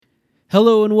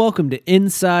Hello and welcome to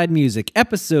Inside Music,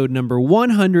 episode number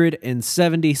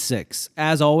 176.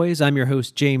 As always, I'm your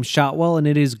host, James Shotwell, and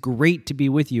it is great to be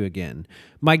with you again.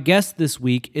 My guest this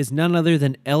week is none other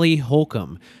than Ellie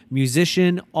Holcomb,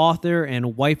 musician, author,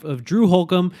 and wife of Drew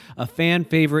Holcomb, a fan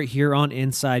favorite here on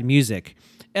Inside Music.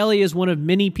 Ellie is one of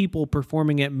many people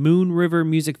performing at Moon River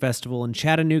Music Festival in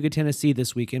Chattanooga, Tennessee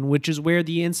this weekend, which is where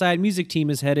the Inside Music team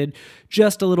is headed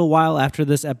just a little while after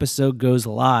this episode goes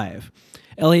live.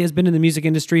 Ellie has been in the music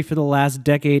industry for the last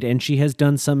decade, and she has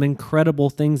done some incredible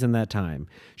things in that time.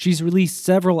 She's released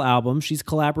several albums. She's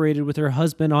collaborated with her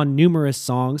husband on numerous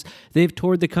songs. They've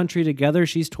toured the country together.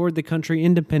 She's toured the country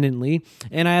independently.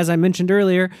 And as I mentioned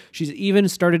earlier, she's even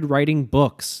started writing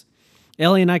books.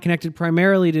 Ellie and I connected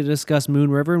primarily to discuss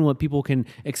Moon River and what people can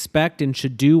expect and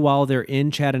should do while they're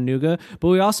in Chattanooga, but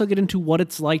we also get into what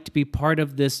it's like to be part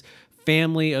of this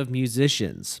family of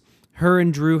musicians. Her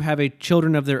and Drew have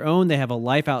children of their own. They have a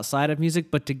life outside of music,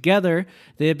 but together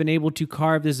they have been able to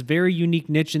carve this very unique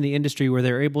niche in the industry where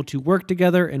they're able to work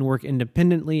together and work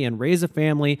independently and raise a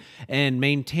family and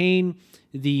maintain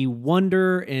the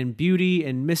wonder and beauty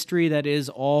and mystery that is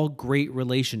all great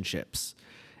relationships.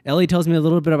 Ellie tells me a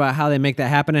little bit about how they make that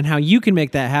happen and how you can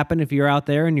make that happen if you're out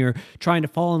there and you're trying to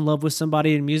fall in love with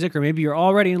somebody in music, or maybe you're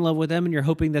already in love with them and you're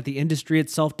hoping that the industry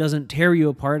itself doesn't tear you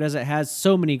apart as it has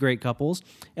so many great couples.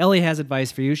 Ellie has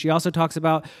advice for you. She also talks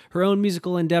about her own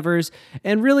musical endeavors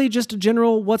and really just a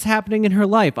general what's happening in her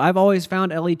life. I've always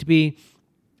found Ellie to be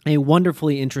a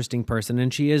wonderfully interesting person,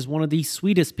 and she is one of the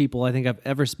sweetest people I think I've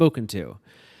ever spoken to.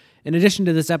 In addition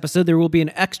to this episode, there will be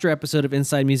an extra episode of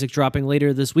Inside Music dropping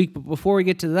later this week, but before we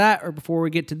get to that, or before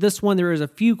we get to this one, there is a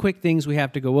few quick things we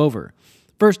have to go over.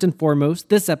 First and foremost,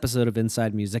 this episode of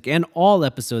Inside Music, and all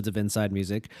episodes of Inside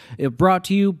Music, is brought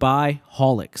to you by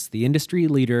Holix, the industry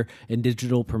leader in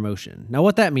digital promotion. Now,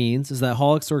 what that means is that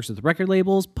Holix works with record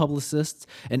labels, publicists,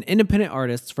 and independent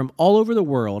artists from all over the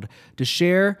world to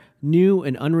share new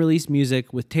and unreleased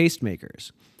music with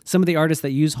tastemakers. Some of the artists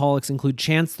that use Holix include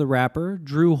Chance the Rapper,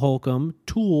 Drew Holcomb,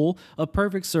 Tool, A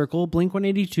Perfect Circle,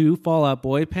 Blink-182, Fall Out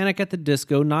Boy, Panic at the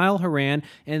Disco, Niall Horan,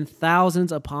 and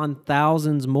thousands upon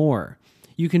thousands more.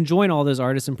 You can join all those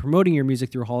artists in promoting your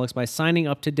music through Holix by signing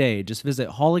up today. Just visit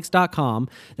Holix.com,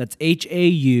 that's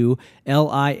HAULIX.com,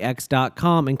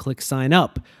 and click sign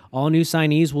up. All new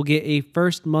signees will get a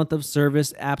first month of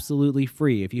service absolutely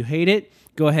free. If you hate it,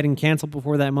 go ahead and cancel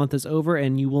before that month is over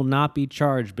and you will not be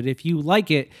charged. But if you like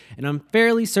it, and I'm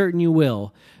fairly certain you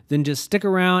will, then just stick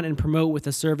around and promote with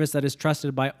a service that is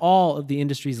trusted by all of the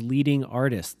industry's leading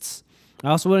artists. I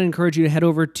also want to encourage you to head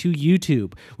over to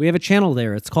YouTube. We have a channel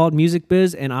there. It's called Music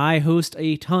Biz, and I host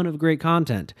a ton of great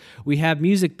content. We have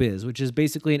Music Biz, which is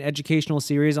basically an educational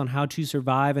series on how to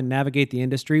survive and navigate the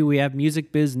industry. We have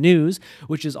Music Biz News,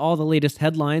 which is all the latest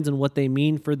headlines and what they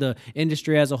mean for the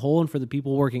industry as a whole and for the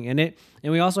people working in it.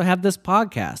 And we also have this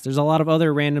podcast. There's a lot of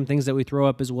other random things that we throw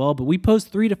up as well, but we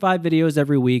post 3 to 5 videos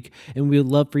every week, and we would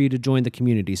love for you to join the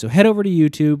community. So head over to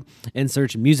YouTube and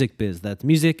search Music Biz. That's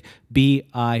Music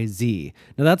B-I-Z.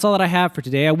 Now, that's all that I have for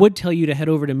today. I would tell you to head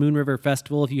over to Moon River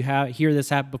Festival if you hear this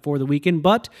happen before the weekend,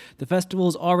 but the festival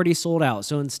is already sold out.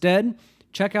 So instead,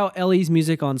 check out Ellie's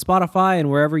music on Spotify and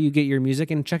wherever you get your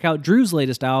music, and check out Drew's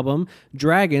latest album,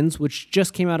 Dragons, which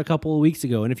just came out a couple of weeks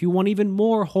ago. And if you want even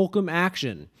more Holcomb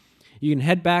action, you can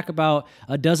head back about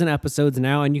a dozen episodes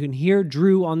now, and you can hear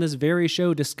Drew on this very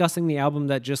show discussing the album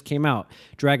that just came out.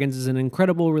 Dragons is an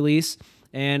incredible release,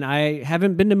 and I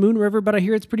haven't been to Moon River, but I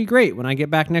hear it's pretty great. When I get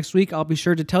back next week, I'll be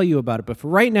sure to tell you about it. But for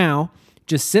right now,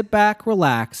 just sit back,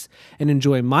 relax, and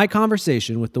enjoy my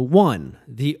conversation with the one,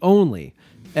 the only,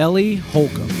 Ellie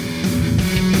Holcomb.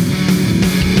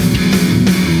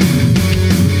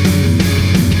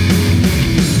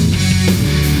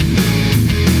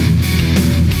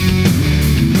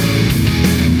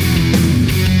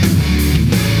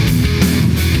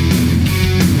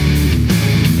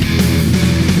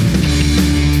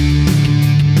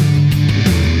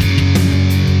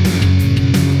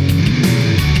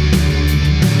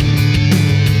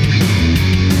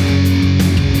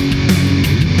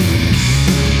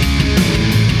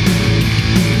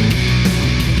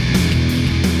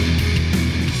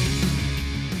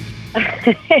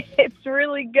 It's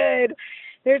really good.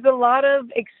 There's a lot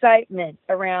of excitement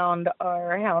around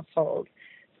our household.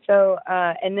 So,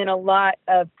 and then a lot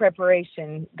of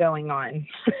preparation going on.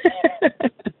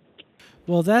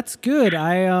 Well, that's good.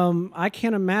 I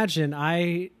can't imagine.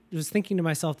 I was thinking to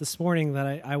myself this morning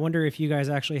that I wonder if you guys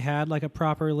actually had like a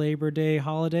proper Labor Day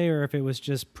holiday or if it was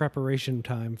just preparation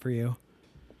time for you.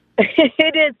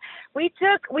 It is. We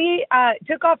took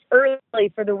off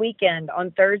early for the weekend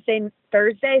on Thursday.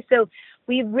 So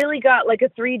we really got like a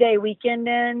 3-day weekend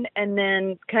in, and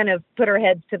then kind of put our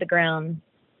heads to the ground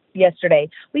yesterday.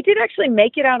 We did actually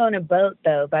make it out on a boat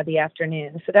though by the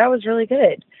afternoon, so that was really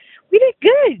good. We did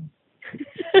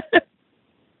good.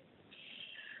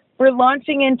 We're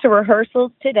launching into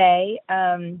rehearsals today.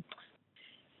 And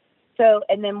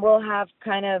then we'll have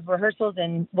kind of rehearsals,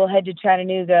 and we'll head to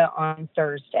Chattanooga on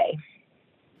Thursday.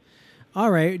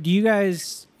 All right. Do you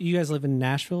guys live in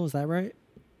Nashville? Is that right?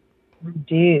 We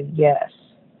do, yes.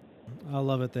 I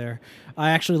love it there. I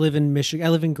actually live in Michigan. I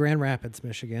live in Grand Rapids,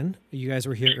 Michigan. You guys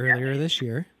were here earlier this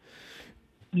year.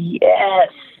 Yes.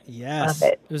 Yes.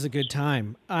 Love it. It was a good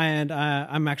time. And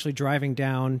I'm actually driving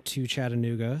down to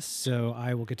Chattanooga, so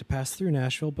I will get to pass through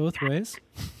Nashville both ways.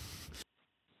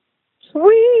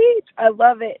 Sweet. I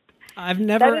love it. I've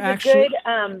never actually...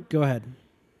 Go ahead.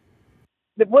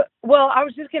 Well, I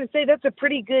was just going to say that's a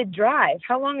pretty good drive.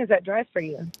 How long is that drive for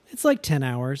you? It's like 10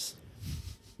 hours.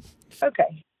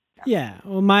 Okay. Yeah.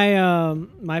 Well,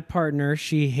 my partner,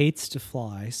 she hates to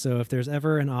fly. So if there's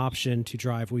ever an option to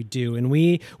drive, we do. And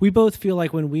we both feel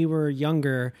like when we were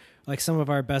younger, like some of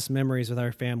our best memories with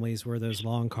our families were those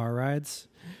long car rides.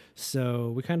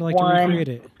 So we kind of like to recreate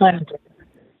it.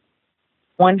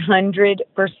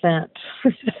 100%.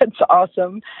 That's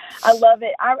awesome. I love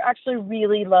it. I actually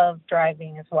really love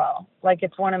driving as well. Like,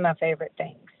 it's one of my favorite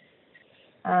things.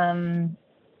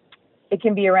 It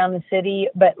can be around the city,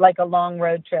 but like a long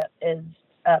road trip is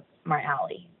up my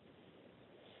alley.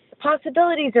 The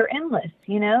possibilities are endless,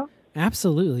 you know?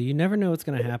 Absolutely. You never know what's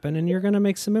going to happen, and you're going to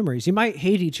make some memories. You might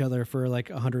hate each other for like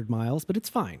 100 miles, but it's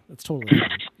fine. It's totally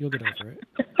fine. You'll get over it.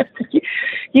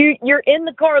 You're in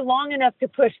the car long enough to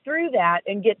push through that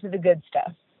and get to the good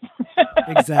stuff.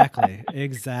 Exactly.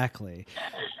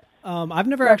 I've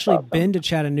never actually been to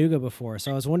Chattanooga before,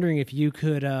 so I was wondering if you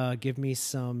could give me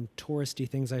some touristy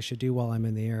things I should do while I'm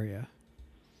in the area.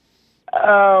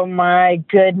 Oh my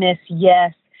goodness,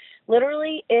 yes.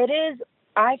 Literally,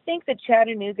 I think that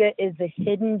Chattanooga is the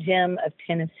hidden gem of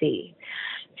Tennessee.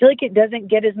 I feel like it doesn't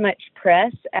get as much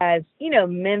press as,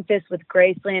 Memphis with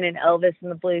Graceland and Elvis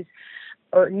and the Blues,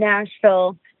 or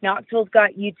Nashville. Knoxville's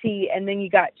got UT, and then you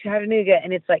got Chattanooga,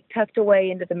 and it's like tucked away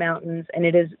into the mountains, and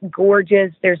it is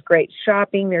gorgeous. There's great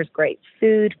shopping. There's great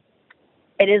food.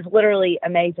 It is literally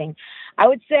amazing. I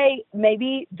would say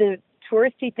maybe the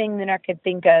touristy thing that I could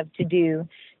think of to do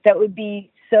that would be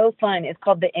so fun is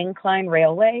called the Incline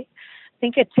Railway. I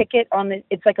think a ticket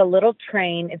it's like a little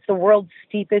train. It's the world's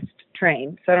steepest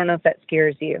train. So I don't know if that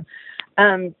scares you.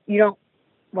 But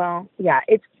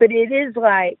it is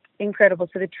like incredible.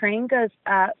 So the train goes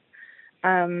up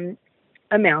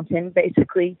a mountain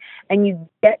basically, and you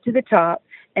get to the top,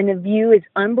 and the view is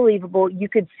unbelievable. You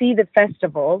could see the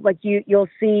festival, like you'll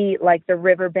see like the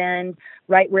river bend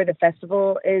right where the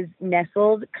festival is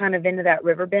nestled, kind of into that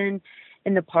river bend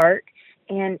in the park,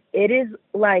 and it is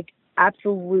like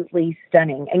absolutely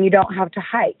stunning. And you don't have to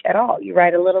hike at all. You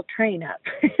ride a little train up.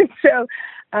 So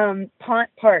Pont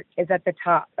Park is at the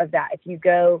top of that. If you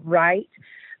go right,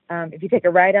 if you take a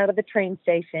right out of the train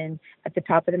station at the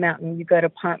top of the mountain, you go to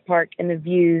Pont Park, and the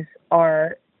views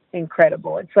are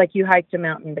incredible. It's like you hiked a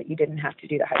mountain, but you didn't have to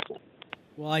do the hiking.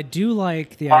 Well, I do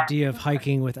like the idea of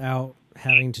hiking without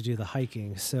having to do the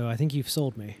hiking, so I think you've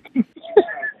sold me.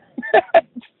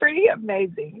 It's pretty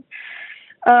amazing.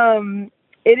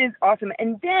 It is awesome.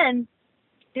 And then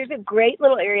there's a great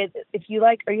little area that if you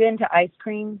like, are you into ice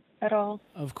cream at all?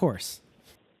 Of course.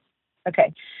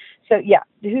 Okay. So yeah,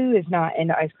 who is not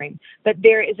into ice cream? But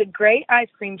there is a great ice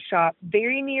cream shop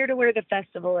very near to where the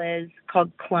festival is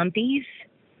called Clumpy's.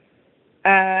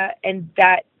 And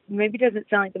that maybe doesn't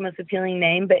sound like the most appealing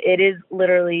name, but it is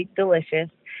literally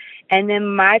delicious. And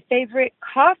then my favorite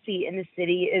coffee in the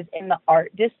city is in the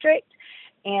Art District,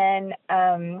 and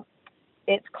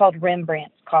it's called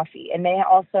Rembrandt's Coffee, and they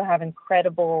also have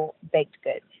incredible baked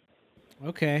goods.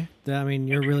 Okay. I mean,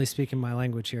 you're really speaking my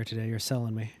language here today. You're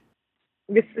selling me.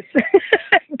 This is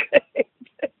good.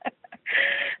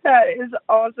 That is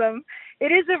awesome.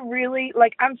 It is a really,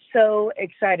 I'm so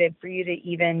excited for you to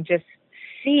even just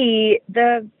see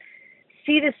the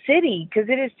city, because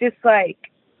it is just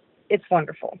it's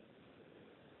wonderful.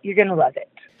 You're going to love it.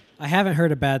 I haven't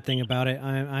heard a bad thing about it.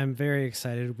 I'm very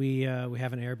excited. We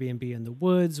have an Airbnb in the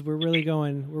woods. We're really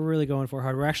going for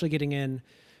hard. We're actually getting in.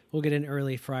 We'll get in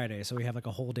early Friday, so we have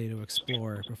a whole day to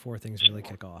explore before things really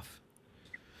kick off.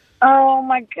 Oh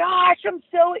my gosh, I'm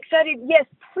so excited. Yes,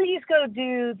 please go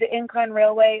do the Incline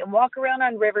Railway and walk around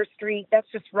on River Street. That's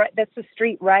the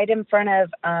street right in front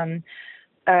of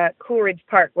Coolidge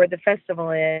Park where the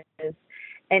festival is.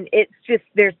 And it's just,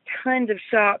 there's tons of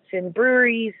shops and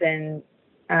breweries, and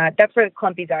that's where the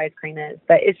Clumpy's ice cream is.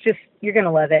 But it's just, you're going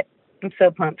to love it. I'm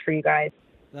so pumped for you guys.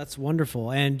 That's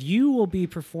wonderful. And you will be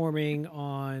performing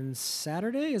on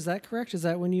Saturday. Is that correct? Is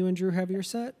that when you and Drew have your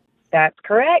set? That's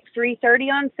correct. 3:30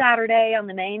 on Saturday on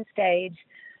the main stage.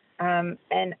 And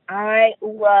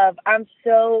I'm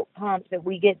so pumped that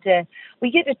we get to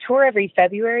tour every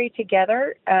February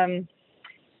together.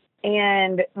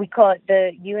 And we call it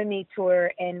the You and Me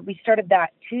Tour. And we started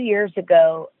that 2 years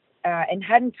ago, and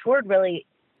hadn't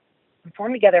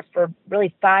performed together for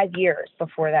really 5 years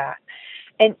before that.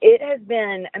 And it has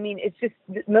been, I mean, it's just,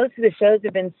 most of the shows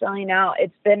have been selling out.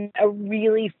 It's been a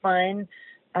really fun,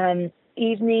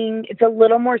 evening. It's a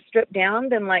little more stripped down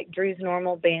than like Drew's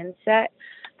normal band set.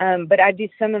 But I do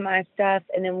some of my stuff,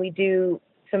 and then we do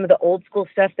some of the old school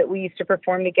stuff that we used to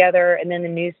perform together, and then the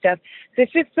new stuff. So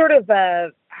it's just sort of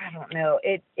I don't know.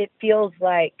 It feels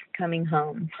like coming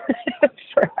home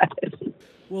for us.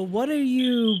 Well, what are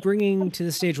you bringing to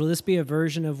the stage? Will this be a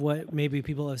version of what maybe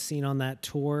people have seen on that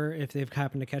tour if they've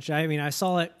happened to catch it? I mean, I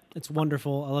saw it. It's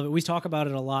wonderful. I love it. We talk about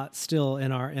it a lot still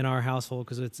in our household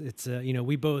because it's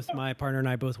we both, my partner and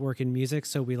I both work in music,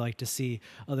 so we like to see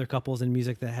other couples in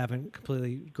music that haven't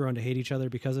completely grown to hate each other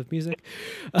because of music.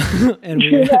 So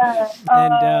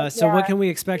what can we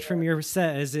expect from your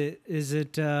set? Is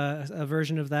it a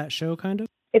version of that show kind of?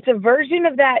 It's a version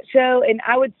of that show, and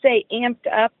I would say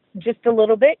amped up just a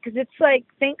little bit because it's like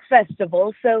Think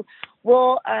Festival. So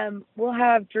we'll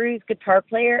have Drew's guitar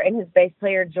player and his bass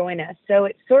player join us. So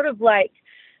it's sort of like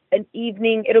an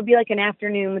evening. It'll be like an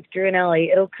afternoon with Drew and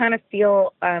Ellie. It'll kind of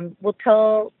feel.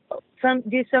 We'll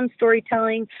do some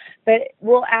storytelling, but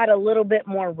we'll add a little bit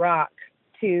more rock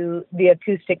to the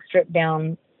acoustic stripped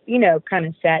down, kind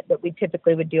of set that we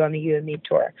typically would do on the You and Me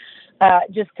tour.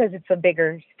 Just because it's a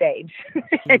bigger stage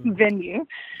and venue.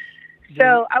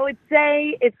 So I would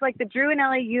say it's like the Drew and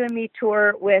Ellie You and Me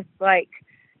tour with like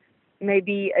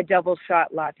maybe a double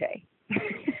shot latte.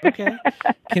 Okay.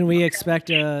 Can we expect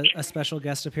a special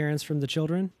guest appearance from the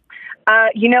children?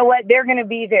 You know what? They're going to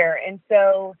be there. And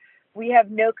so we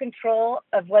have no control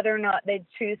of whether or not they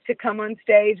choose to come on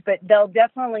stage, but they'll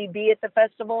definitely be at the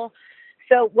festival.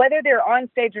 So whether they're on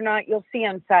stage or not, you'll see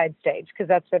them side stage because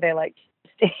that's where they like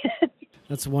to stand.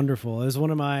 That's wonderful. It was one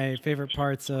of my favorite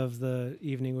parts of the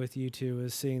evening with you two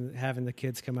is having the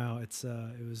kids come out. It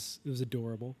was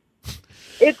adorable.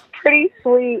 It's pretty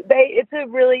sweet. It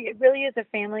really is a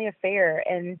family affair.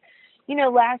 And,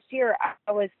 last year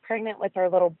I was pregnant with our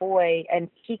little boy, and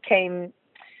he came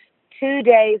 2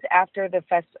 days after the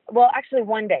festival. Well, actually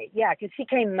 1 day. Yeah. Cause he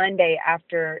came Monday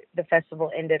after the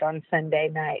festival ended on Sunday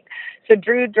night. So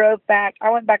Drew drove back. I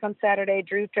went back on Saturday.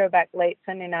 Drew drove back late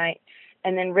Sunday night.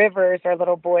 And then Rivers, our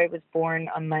little boy, was born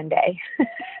on Monday.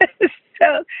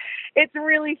 So it's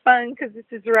really fun because this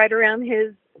is right around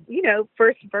his,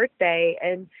 first birthday.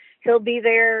 And he'll be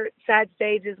there side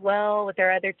stage as well with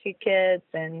our other two kids.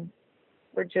 And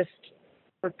we're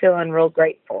feeling real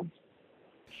grateful.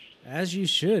 As you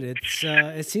should.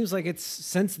 It seems like it's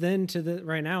since then to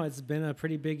right now, it's been a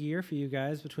pretty big year for you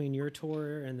guys between your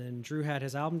tour and then Drew had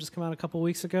his album just come out a couple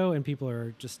weeks ago and people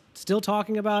are just still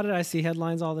talking about it. I see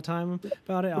headlines all the time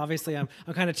about it. Obviously I'm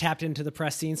kind of tapped into the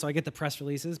press scene, so I get the press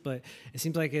releases, but it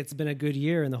seems like it's been a good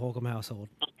year in the Holcomb household.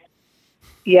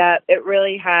 Yeah, it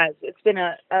really has. It's been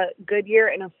a good year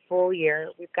and a full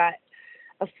year. We've got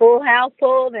a full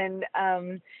household and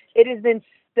it has been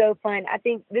so fun. I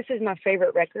think this is my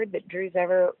favorite record that Drew's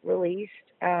ever released.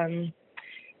 And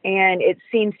it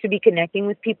seems to be connecting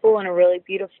with people in a really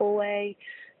beautiful way.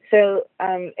 So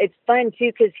it's fun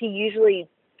too, because he usually,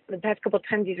 the past couple of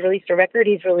times he's released a record,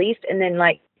 he's released and then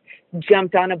like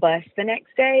jumped on a bus the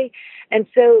next day. And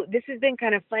so this has been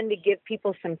kind of fun to give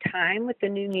people some time with the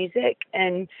new music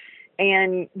and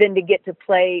then to get to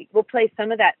we'll play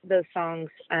some of those songs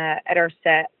at our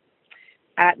set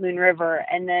at Moon River,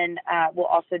 and then we'll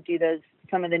also do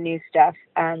some of the new stuff.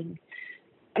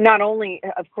 Not only,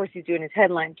 of course, he's doing his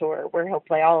headline tour where he'll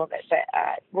play all of it, but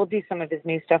we'll do some of his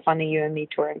new stuff on the You and Me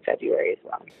tour in February as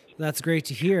well. That's great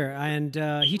to hear. And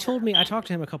he told me, I talked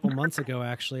to him a couple months ago,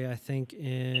 actually, I think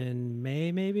in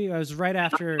May, maybe. It was right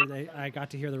after I got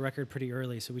to hear the record pretty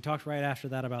early. So we talked right after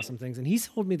that about some things. And he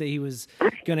told me that he was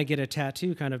going to get a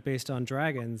tattoo kind of based on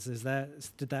dragons.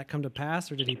 Did that come to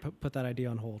pass or did he put that idea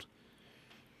on hold?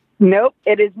 Nope,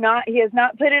 it is not. He has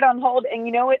not put it on hold. And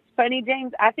you know what's funny,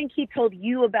 James? I think he told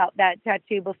you about that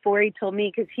tattoo before he told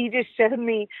me because he just showed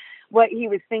me what he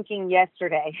was thinking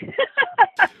yesterday.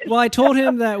 Well, I told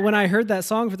him that when I heard that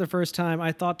song for the first time,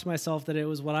 I thought to myself that it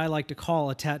was what I like to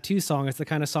call a tattoo song. It's the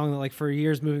kind of song that like for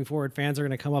years moving forward, fans are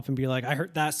going to come up and be like, I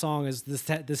heard that song is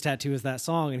this tattoo is that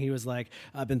song. And he was like,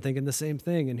 I've been thinking the same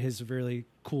thing. And his really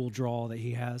cool drawl that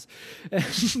he has,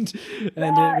 and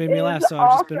it made me laugh. So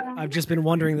I've just been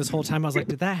wondering this whole time. I was like,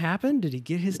 did that happen? Did he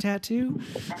get his tattoo?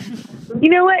 You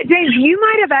know what, James? You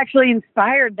might have actually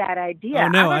inspired that idea. Oh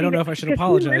no, I don't know if I should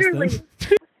apologize then.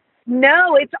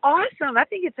 No, it's awesome. I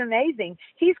think it's amazing.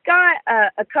 He's got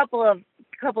a couple of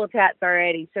tats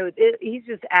already, so he's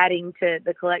just adding to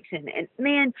the collection. And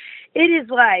man, it is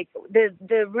like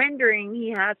the rendering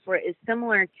he has for it is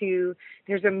similar to.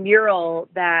 There's a mural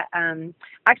that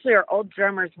actually our old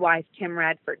drummer's wife Kim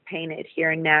Radford painted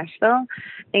here in Nashville,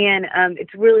 and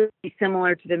it's really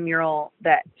similar to the mural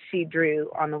that she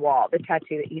drew on the wall, the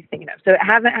tattoo that he's thinking of. So it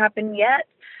hasn't happened yet.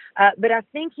 But I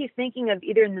think he's thinking of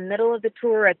either in the middle of the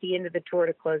tour or at the end of the tour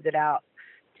to close it out,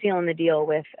 sealing the deal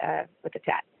with the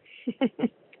tat.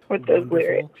 With those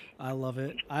lyrics. I love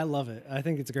it. I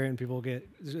think it's great when people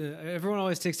everyone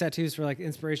always takes tattoos for like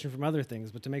inspiration from other things,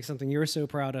 but to make something you're so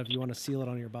proud of, you want to seal it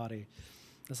on your body.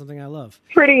 That's something I love.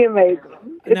 Pretty amazing.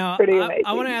 Now,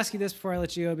 I want to ask you this before I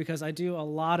let you go, because I do a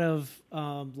lot of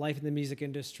life in the music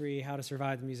industry, how to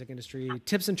survive the music industry,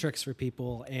 tips and tricks for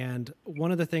people. And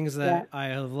one of the things that I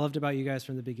have loved about you guys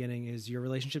from the beginning is your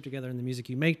relationship together and the music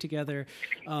you make together.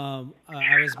 I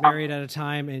was married at a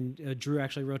time, and Drew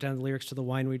actually wrote down the lyrics to The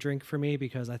Wine We Drink for me,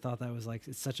 because I thought that was like,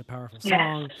 it's such a powerful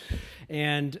song.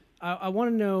 And I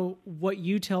want to know what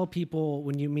you tell people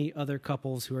when you meet other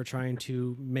couples who are trying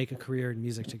to make a career in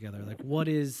music together. Like, what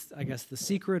is, I guess, the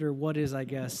secret, or what is, I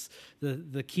guess,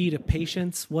 the key to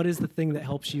patience? What is the thing that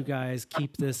helps you guys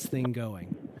keep this thing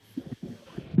going?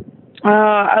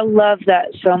 I love that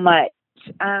so much.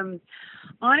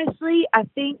 Honestly, I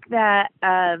think that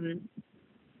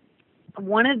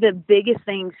one of the biggest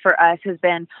things for us has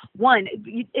been,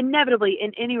 inevitably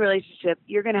in any relationship,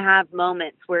 you're going to have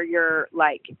moments where you're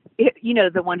like,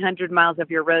 the 100 miles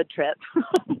of your road trip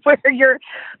where you're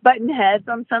butting heads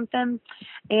on something.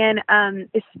 And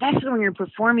especially when you're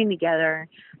performing together,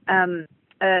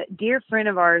 a dear friend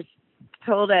of ours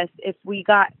told us if we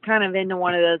got kind of into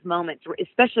one of those moments,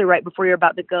 especially right before you're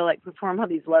about to go like perform all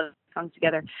these love songs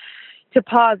together, to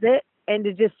pause it and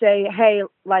to just say, hey,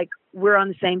 like, we're on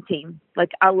the same team.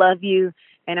 Like, I love you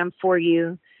and I'm for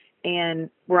you and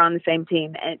we're on the same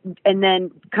team. And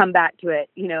then come back to it,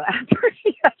 after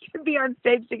you have to be on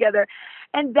stage together.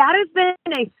 And that has been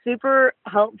a super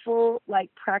helpful, like,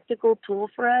 practical tool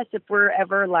for us if we're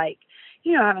ever like,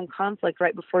 having conflict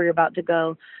right before you're about to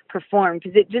go perform,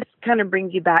 because it just kind of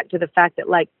brings you back to the fact that,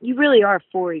 like, you really are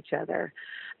for each other.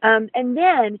 And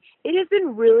then it has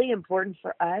been really important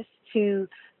for us to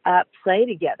play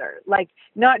together, like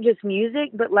not just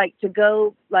music, but like to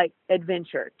go like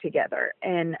adventure together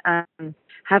and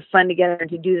have fun together and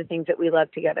to do the things that we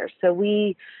love together. So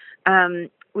we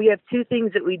have two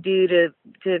things that we do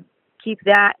to keep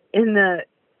that in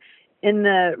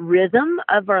the rhythm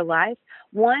of our life.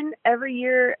 One, every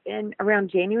year in around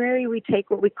January, we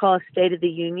take what we call a State of the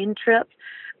Union trip,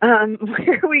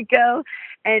 where we go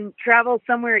and travel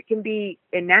somewhere. It can be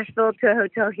in Nashville to a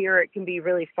hotel here, or it can be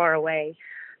really far away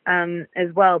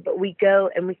as well. But we go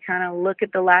and we kind of look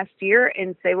at the last year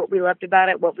and say what we loved about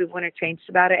it, what we want to change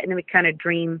about it, and then we kind of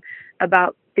dream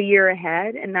about the year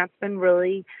ahead. And that's been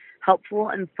really helpful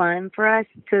and fun for us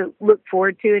to look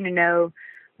forward to, and to know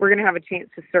we're going to have a chance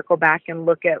to circle back and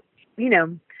look at,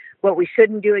 what we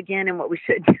shouldn't do again and what we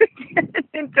should do again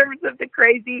in terms of the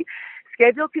crazy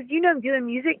schedule. Because, doing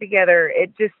music together,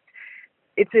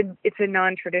 it's a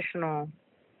non-traditional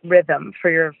rhythm for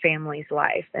your family's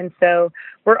life. And so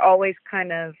we're always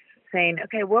kind of saying,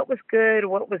 okay, what was good?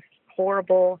 What was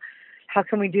horrible? How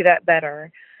can we do that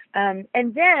better? And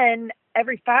then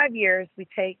every 5 years we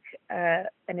take an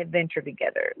adventure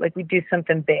together. Like, we do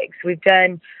something big. So we've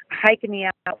done a hike in the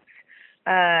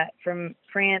Alps from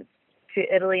France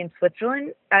to Italy and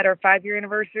Switzerland at our 5-year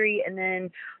anniversary. And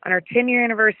then on our 10-year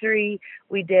anniversary,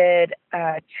 we did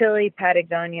Chile,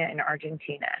 Patagonia, and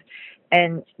Argentina,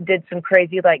 and did some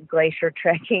crazy like glacier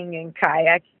trekking and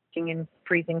kayaking in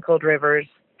freezing cold rivers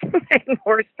and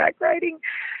horseback riding.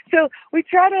 So we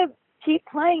try to keep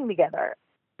playing together.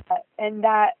 And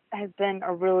that has been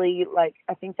a really,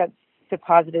 I think that's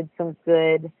deposited some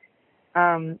good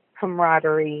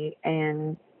camaraderie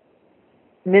and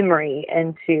memory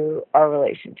into our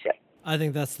relationship. I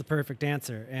think that's the perfect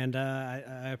answer, and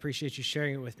I appreciate you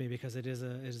sharing it with me, because it is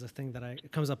a thing that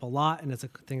it comes up a lot, and it's a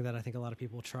thing that I think a lot of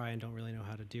people try and don't really know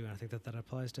how to do, and I think that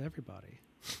applies to everybody.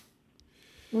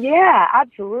 Yeah,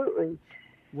 absolutely.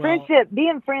 Well, friendship,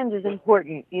 being friends is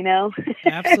important,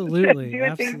 Absolutely.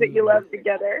 Doing things that you love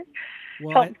together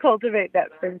helps cultivate that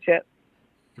friendship.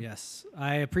 Yes.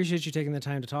 I appreciate you taking the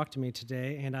time to talk to me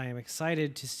today, and I am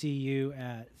excited to see you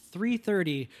at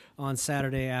 3:30 on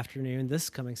Saturday afternoon, this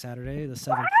coming Saturday, the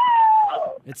 7th.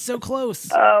 Wow! It's so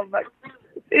close. Oh my,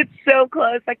 it's so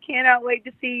close. I cannot wait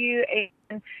to see you,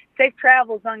 and safe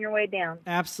travels on your way down.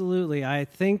 Absolutely. I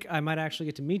think I might actually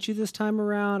get to meet you this time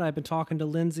around. I've been talking to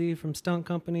Lindsay from Stunt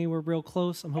Company. We're real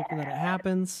close. I'm hoping that it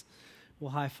happens.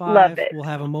 We'll high five. Love it. We'll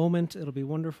have a moment. It'll be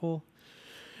wonderful.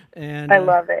 And I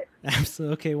love it.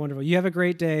 Absolutely. Okay, wonderful. You have a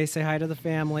great day. Say hi to the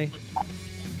family.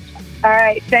 All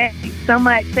right. Thanks so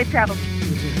much. Safe travels.